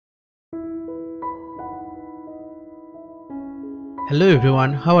Hello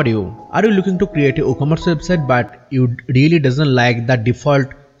everyone, how are you? Are you looking to create a WooCommerce website but you really doesn't like the default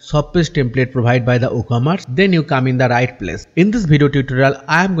shop page template provided by the WooCommerce? Then you come in the right place. In this video tutorial,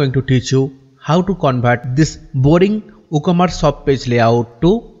 I am going to teach you how to convert this boring WooCommerce shop page layout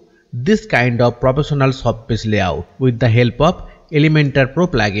to this kind of professional shop page layout with the help of Elementor Pro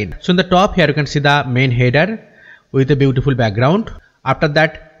plugin. So in the top here you can see the main header with a beautiful background. After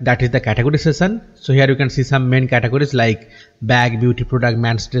that is the category section. So here you can see some main categories like bag, beauty product,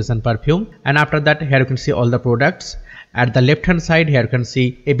 men's dress and perfume. And after that here you can see all the products. At the left hand side here you can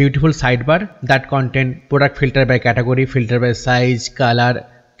see a beautiful sidebar that contain product filter by category, filter by size, color,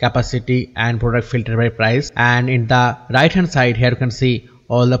 capacity and product filter by price. And in the right hand side here you can see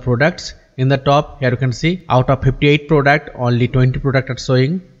all the products. In the top here you can see out of 58 product only 20 products are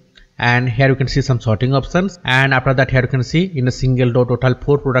showing. And here you can see some sorting options, and after that here you can see in a single row total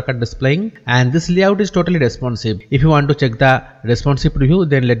 4 products are displaying, and this layout is totally responsive. If you want to check the responsive preview,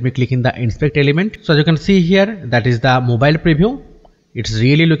 then let me click in the inspect element. So as you can see here, that is the mobile preview. It's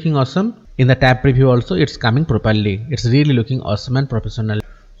really looking awesome. In the tab preview also it's coming properly. It's really looking awesome and professional.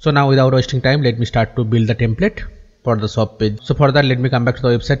 So now without wasting time, let me start to build the template for the shop page. So for that, let me come back to the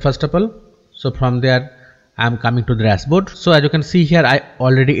website first of all. So from there I'm coming to the dashboard. So as you can see here, I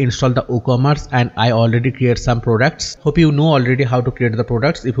already installed the WooCommerce and I already create some products. Hope you know already how to create the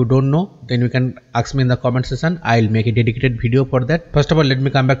products. If you don't know, then you can ask me in the comment section. I'll make a dedicated video for that. First of all, let me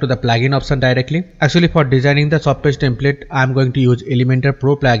come back to the plugin option directly. Actually, for designing the shop page template, I'm going to use Elementor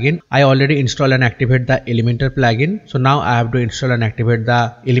Pro plugin. I already install and activate the Elementor plugin. So now I have to install and activate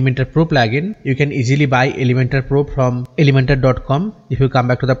the Elementor Pro plugin. You can easily buy Elementor Pro from elementor.com. If you come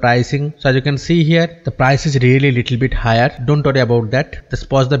back to the pricing, so as you can see here, the price is really little bit higher. Don't worry about that. Just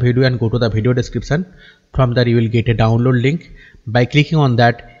pause the video and go to the video description. From there you will get a download link. By clicking on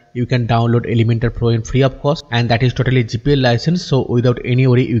that, you can download Elementor Pro in free of cost, and that is totally GPL license. So without any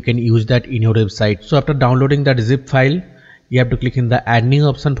worry, you can use that in your website. So after downloading that zip file, you have to click in the add new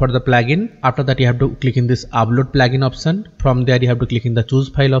option for the plugin. After that you have to click in this upload plugin option. From there you have to click in the choose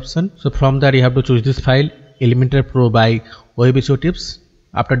file option. So from there you have to choose this file, Elementor Pro by WebSEO Tips.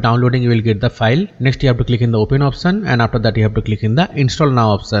 After downloading you will get the file. Next you have to click in the open option, and after that you have to click in the install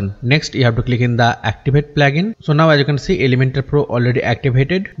now option. Next you have to click in the activate plugin. So now as you can see, Elementor Pro already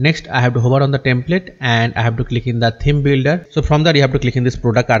activated. Next I have to hover on the template and I have to click in the theme builder. So from there you have to click in this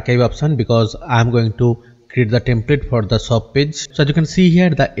product archive option because I am going to create the template for the shop page. So as you can see here,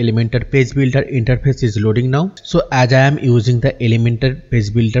 the Elementor page builder interface is loading now. So as I am using the Elementor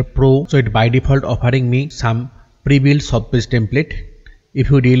page builder Pro, so it by default offering me some pre-built shop page template. If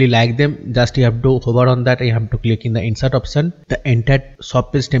you really like them, just you have to hover on that and you have to click in the insert option. The entire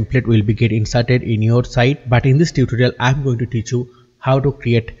shop page template will be get inserted in your site. But in this tutorial, I am going to teach you how to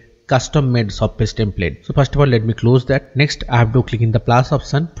create custom made shop page template. So first of all, let me close that. Next, I have to click in the plus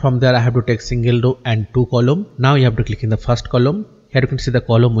option. From there, I have to take single row and 2 column. Now you have to click in the first column. Here you can see the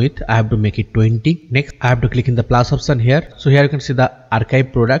column width. I have to make it 20. Next, I have to click in the plus option here. So here you can see the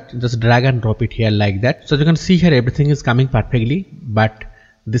archive product. Just drag and drop it here like that. So you can see here everything is coming perfectly, but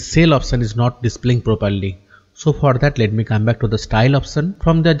the sale option is not displaying properly. So for that, let me come back to the style option.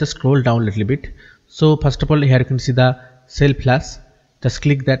 From there, just scroll down a little bit. So first of all, here you can see the sale plus. Just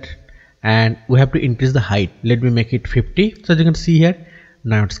click that and we have to increase the height. Let me make it 50. So as you can see here,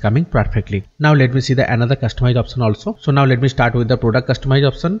 now it's coming perfectly. Now let me see the another customize option also. So now let me start with the product customize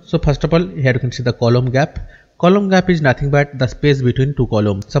option. So first of all, here you can see the column gap. Column gap is nothing but the space between 2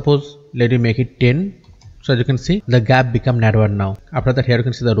 columns. Suppose let me make it 10. So as you can see, the gap become narrower now. After that, here you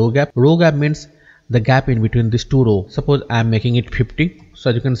can see the row gap. Row gap means the gap in between these 2 rows. Suppose I am making it 50. So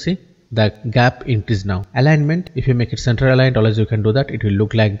as you can see, the gap increase now. Alignment, if you make it center aligned, always you can do that. It will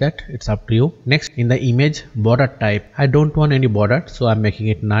look like that. It's up to you. Next, in the image border type, I don't want any border, so I'm making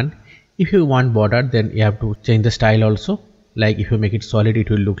it none. If you want border, then you have to change the style also. Like if you make it solid, it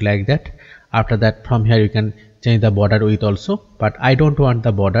will look like that. After that, from here you can change the border width also, but I don't want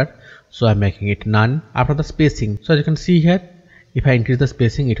the border, so I'm making it none. After the spacing, so as you can see here, if I increase the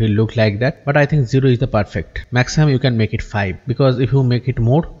spacing, it will look like that, but I think 0 is the perfect. Maximum you can make it 5, because if you make it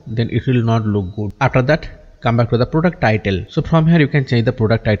more, then it will not look good. After that, come back to the product title. So from here you can change the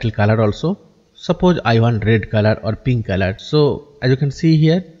product title color also. Suppose I want red color or pink color. So as you can see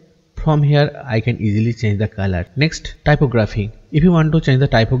here, from here I can easily change the color. Next, typography. If you want to change the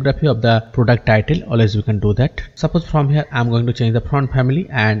typography of the product title, always you can do that. Suppose from here I am going to change the font family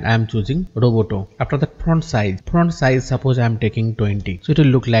and I am choosing Roboto. After that, font size suppose I am taking 20. So it will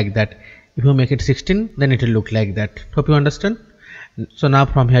look like that. If you make it 16, then it will look like that. Hope you understand. So now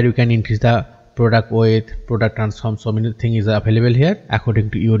from here you can increase the product weight, product transform, so many things are available here.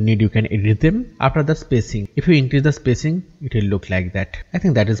 According to your need, you can edit them. After the spacing, if you increase the spacing, it will look like that. I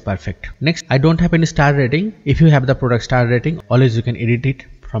think that is perfect. Next, I don't have any star rating. If you have the product star rating, always you can edit it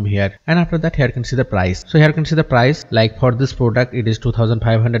from here. And after that, here you can see the price. So here you can see the price, like for this product it is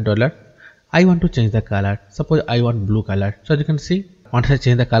 $2,500. I want to change the color. Suppose I want blue color. So as you can see, once I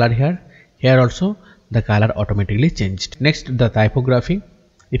change the color here also the color automatically changed. Next, the typography.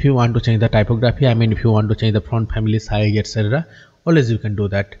 If you want to change the typography, I mean if you want to change the font family, size, etc., always you can do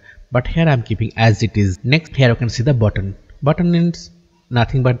that. But here I am keeping as it is. Next, here you can see the button. Button is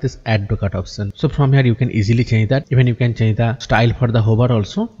nothing but this add to cart option. So from here you can easily change that. Even you can change the style for the hover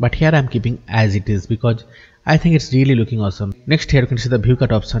also. But here I am keeping as it is because I think it's really looking awesome. Next, here you can see the view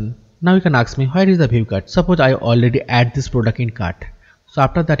cut option. Now you can ask me, where is the view cut? Suppose I already add this product in cart. So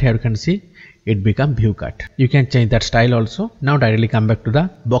after that, here you can see it become view cut. You can change that style also. Now directly come back to the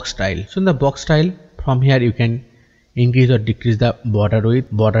box style. So in the box style, from here you can increase or decrease the border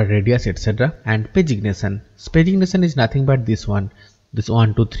width, border radius, etc. And pagination. Pagination is nothing but this one. This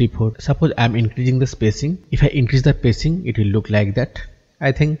 1, 2, 3, 4. Suppose I am increasing the spacing. If I increase the spacing, it will look like that.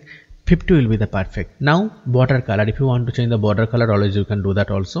 I think 50 will be the perfect. Now border color. If you want to change the border color, always you can do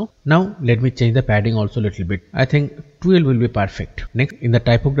that also. Now let me change the padding also a little bit. I think 12 will be perfect. Next, in the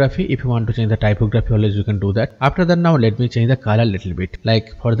typography, if you want to change the typography, always you can do that. After that, now let me change the color a little bit.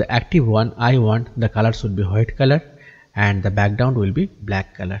 Like for the active one, I want the color should be white color and the background will be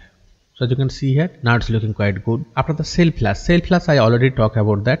black color. So as you can see here, now it's looking quite good. After the cell plus I already talked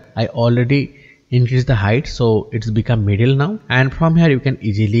about that. I already increase the height, so it's become middle now. And from here you can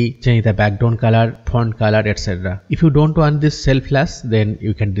easily change the background color, font color, etc. If you don't want this cell plus, then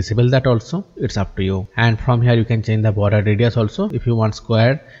you can disable that also. It's up to you. And from here you can change the border radius also. If you want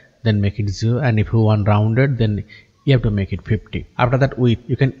square, then make it 0, and if you want rounded, then you have to make it 50. After that, width,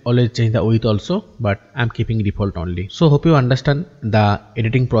 you can always change the width also, but I'm keeping default only. So hope you understand the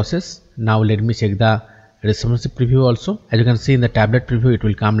editing process. Now let me check the responsive preview also. As you can see in the tablet preview, it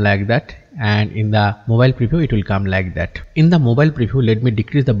will come like that, and in the mobile preview it will come like that. In the mobile preview, let me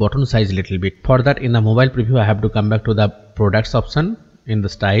decrease the button size a little bit. For that, in the mobile preview, I have to come back to the products option in the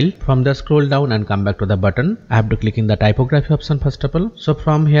style. From the scroll down and come back to the button, I have to click in the typography option first of all. So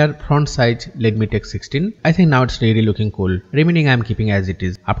from here, font size, let me take 16. I think now it's really looking cool. Remaining I am keeping as it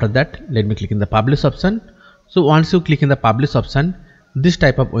is. After that, let me click in the publish option. So once you click in the publish option, this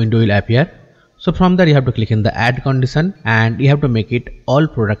type of window will appear. So from there you have to click in the add condition and you have to make it all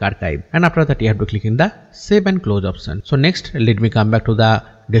product archive. And after that you have to click in the save and close option. So next, let me come back to the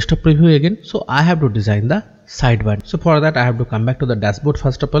desktop preview again. So I have to design the sidebar. So for that I have to come back to the dashboard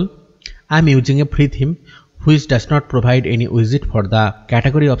first of all. I am using a free theme which does not provide any widget for the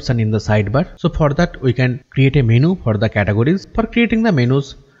category option in the sidebar. So for that we can create a menu for the categories. For creating the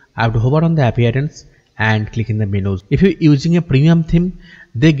menus, I have to hover on the appearance and click in the menus. If you're using a premium theme,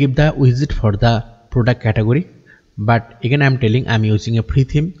 they give the widget for the product category, but again I'm telling I'm using a free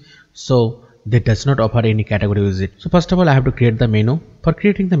theme, so they does not offer any category widget. So first of all I have to create the menu. For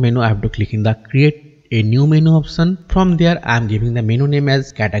creating the menu, I have to click in the create a new menu option. From there I am giving the menu name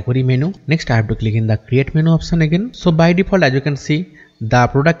as category menu. Next I have to click in the create menu option again. So by default, as you can see, the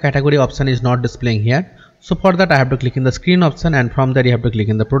product category option is not displaying here. So for that I have to click in the screen option, and from there you have to click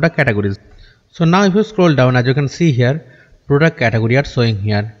in the product categories. So now if you scroll down, as you can see here, product category are showing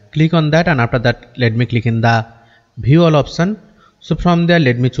here. Click on that, and after that let me click in the view all option. So from there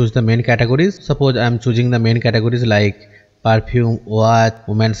let me choose the main categories. Suppose I am choosing the main categories like perfume, watch,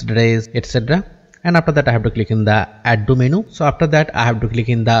 women's dress, etc. And after that I have to click in the add to menu. So after that I have to click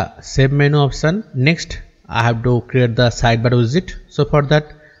in the save menu option. Next I have to create the sidebar widget. So for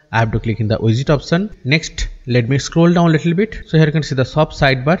that I have to click in the widget option. Next let me scroll down a little bit. So here you can see the shop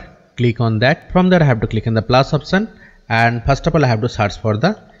sidebar. Click on that. From there I have to click in the plus option, and first of all I have to search for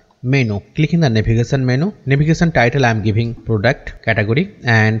the menu. Click in the navigation menu. Navigation title I am giving product category,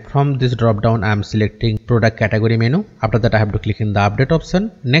 and from this drop down I am selecting product category menu. After that I have to click in the update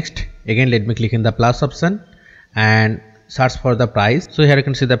option. Next again let me click in the plus option and search for the price. So here you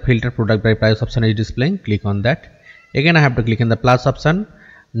can see the filter product by price option is displaying. Click on that. Again I have to click in the plus option.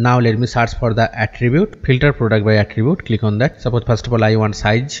 Now let me search for the attribute, filter product by attribute. Click on that. Suppose first of all I want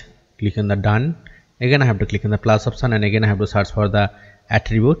size. Click on the done. Again I have to click in the plus option, and again I have to search for the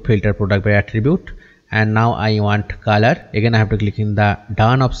attribute, filter product by attribute. And now I want color. Again I have to click in the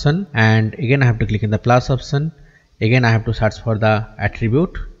done option, and again I have to click in the plus option. Again I have to search for the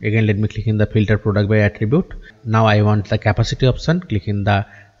attribute. Again let me click in the filter product by attribute. Now I want the capacity option. Click in the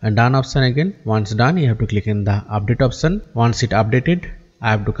done option again. Once done, you have to click in the update option. Once it updated,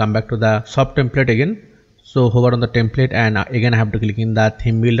 I have to come back to the shop template again. So hover on the template and again I have to click in the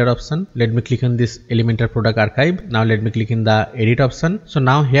theme builder option. Let me click on this Elementor product archive. Now let me click in the edit option. So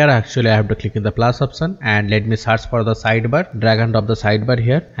now here actually I have to click in the plus option and let me search for the sidebar. Drag and drop the sidebar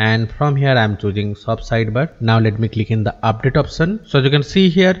here, and from here I am choosing shop sidebar. Now let me click in the update option. So as you can see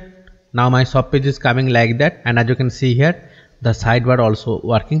here, now my shop page is coming like that, and as you can see here, the sidebar also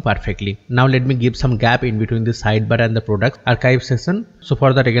working perfectly. Now let me give some gap in between the sidebar and the product archive section. So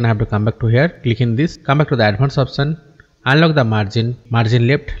for that again I have to come back to here, click in this, come back to the advanced option, unlock the margin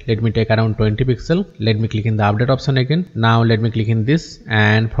left, let me take around 20 pixel. Let me click in the update option again. Now let me click in this,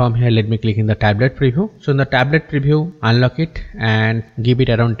 and from here let me click in the tablet preview. So in the tablet preview, unlock it and give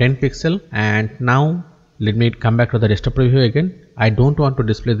it around 10 pixel. And now let me come back to the desktop preview again. I don't want to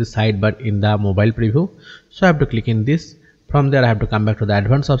display the sidebar in the mobile preview, so I have to click in this. From there I have to come back to the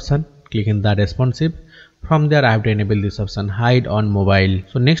advanced option, click in the responsive. From there I have to enable this option, hide on mobile.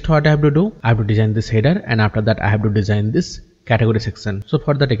 So next what I have to do, I have to design this header, and after that I have to design this category section. So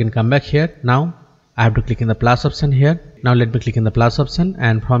for that I can come back here. Now I have to click in the plus option here. Now let me click in the plus option,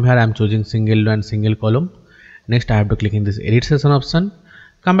 and from here I am choosing single row and single column. Next I have to click in this edit section option.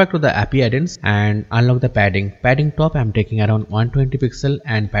 Come back to the API add-ins and unlock the padding. Padding top I am taking around 120 pixel,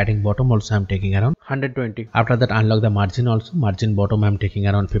 and padding bottom also I am taking around 120. After that unlock the margin also. Margin bottom I am taking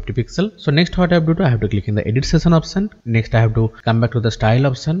around 50 pixel. So next what I have to do, I have to click in the edit section option. Next I have to come back to the style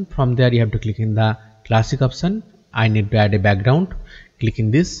option. From there you have to click in the classic option. I need to add a background. Click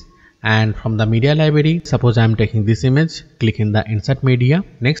in this. And from the media library, suppose I am taking this image, click in the insert media.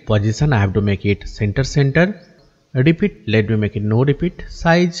 Next position I have to make it center. Repeat, let me make it no repeat.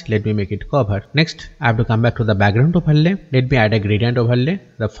 Size, let me make it cover. Next I have to come back to the background overlay. Let me add a gradient overlay.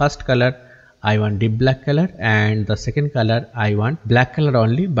 The first color I want deep black color, and the second color I want black color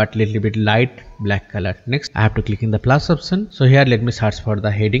only, but little bit light black color. Next I have to click in the plus option. So here let me search for the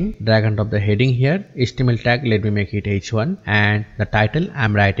heading, drag and drop the heading here. HTML tag, let me make it h1, and the title I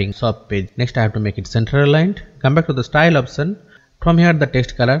am writing shop page. Next I have to make it center aligned. Come back to the style option. From here the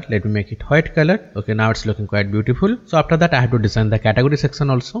text color, let me make it white color. Okay, now it's looking quite beautiful. So after that I have to design the category section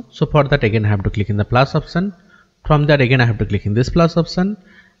also. So for that again I have to click in the plus option. From there again I have to click in this plus option,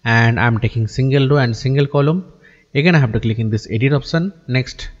 and I am taking single row and single column. Again I have to click in this edit option.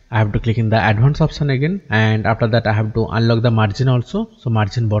 Next I have to click in the advanced option again, and after that I have to unlock the margin also. So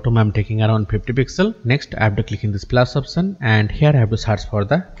margin bottom I am taking around 50 pixel. Next I have to click in this plus option, and here I have to search for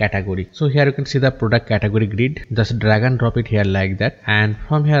the category. So here you can see the product category grid. Just drag and drop it here like that, and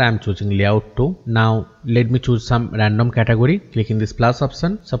from here I am choosing layout 2. Now let me choose some random category. Click in this plus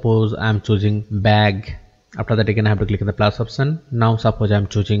option. Suppose I am choosing bag. After that again I have to click in the plus option. Now suppose I am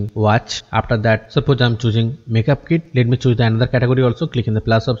choosing watch. After that suppose I am choosing makeup kit. Let me choose the another category also. Click in the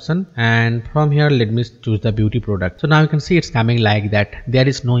plus option, and from here let me choose the beauty product. So now you can see it's coming like that. There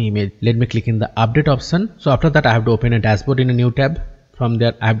is no image. Let me click in the update option. So after that I have to open a dashboard in a new tab. From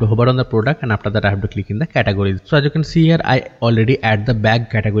there I have to hover on the product, and after that I have to click in the categories. So as you can see here, I already add the bag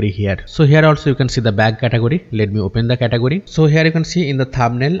category here. So here also you can see the bag category. Let me open the category. So here you can see in the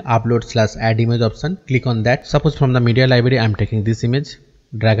thumbnail upload/add image option. Click on that. Suppose from the media library I am taking this image.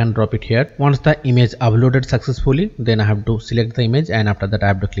 Drag and drop it here. Once the image uploaded successfully, then I have to select the image, and after that I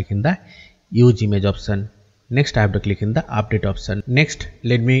have to click in the use image option. Next I have to click in the update option. Next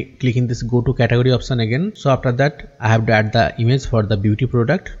let me click in this go to category option again. So after that I have to add the image for the beauty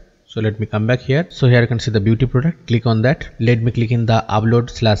product. So let me come back here. So here you can see the beauty product. Click on that. Let me click in the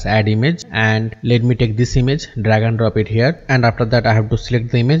upload/add image, and let me take this image, drag and drop it here, and after that I have to select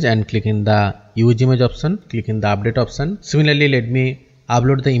the image and click in the use image option. Click in the update option. Similarly let me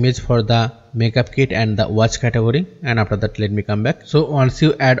upload the image for the makeup kit and the watch category, and after that let me come back. So once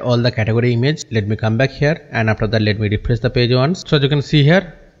you add all the category image, let me come back here, and after that let me refresh the page once. So as you can see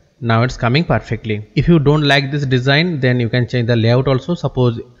here, now it's coming perfectly. If you don't like this design, then you can change the layout also.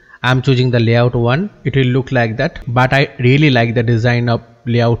 Suppose I am choosing the layout 1, it will look like that, but I really like the design of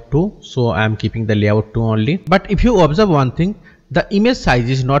layout 2, so I am keeping the layout 2 only. But if you observe one thing, the image size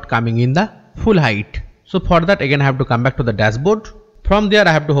is not coming in the full height. So for that again I have to come back to the dashboard. From there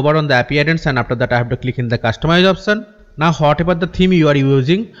I have to hover on the API add-ins, and after that I have to click in the customize option. Now whatever the theme you are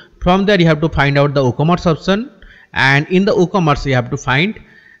using, from there you have to find out the woocommerce option, and in the woocommerce you have to find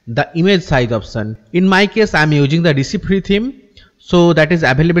the image size option. In my case I am using the receipt free theme, so that is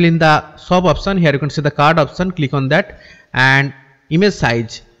available in the shop option. Here you can see the card option. Click on that, and image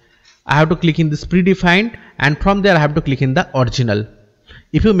size I have to click in this predefined, and from there I have to click in the original.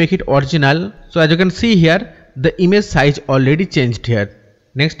 If you make it original, so as you can see here, the image size already changed here.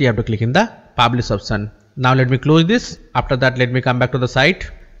 Next you have to click in the publish option. Now let me close this. After that let me come back to the site.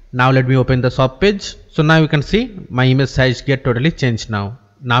 Now let me open the shop page. So now you can see my image size get totally changed now.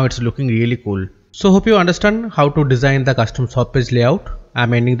 Now it's looking really cool. So hope you understand how to design the custom shop page layout.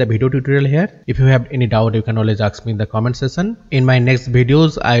 I'm ending the video tutorial here. If you have any doubt, you can always ask me in the comment section. In my next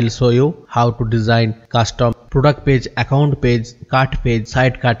videos, I'll show you how to design custom product page, account page, cart page,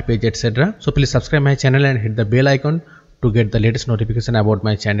 side cart page, etc. So please subscribe my channel and hit the bell icon to get the latest notification about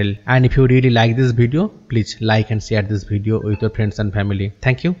my channel. And if you really like this video, please like and share this video with your friends and family.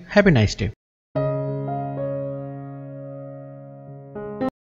 Thank you. Have a nice day.